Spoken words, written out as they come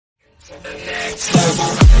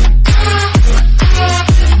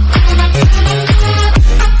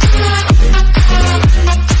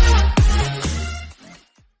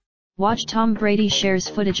Watch Tom Brady shares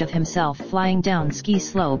footage of himself flying down ski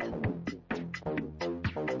slope.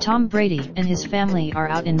 Tom Brady and his family are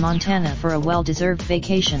out in Montana for a well-deserved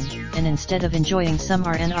vacation, and instead of enjoying some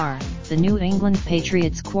R&R, the New England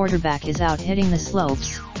Patriots quarterback is out hitting the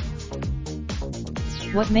slopes.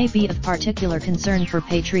 What may be of particular concern for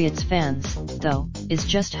Patriots fans, though, is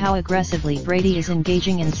just how aggressively Brady is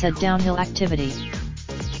engaging in said downhill activity.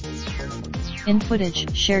 In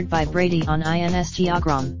footage shared by Brady on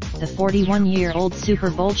Instagram, the 41-year-old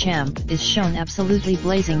Super Bowl champ is shown absolutely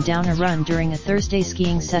blazing down a run during a Thursday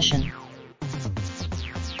skiing session.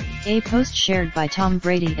 A post shared by Tom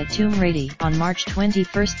Brady at Tom Brady on March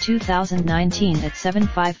 21, 2019 at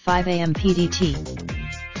 7:55 a.m. PDT.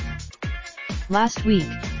 Last week,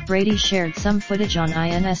 Brady shared some footage on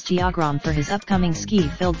Instagram for his upcoming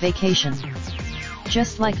ski-filled vacation.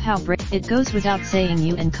 Just like how it goes without saying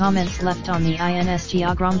you and comments left on the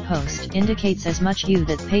Instagram post indicates as much you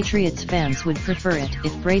that Patriots fans would prefer it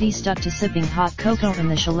if Brady stuck to sipping hot cocoa in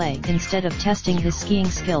the chalet instead of testing his skiing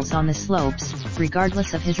skills on the slopes,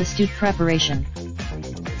 regardless of his astute preparation.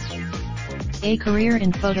 A career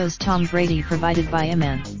in photos Tom Brady provided by a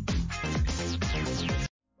man.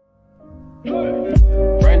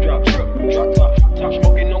 Raindrop, drop top,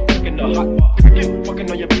 smoking, no cooking the hot pot. Fucking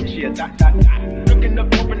on your bitch, yeah, that. Looking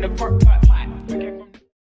up, open the park,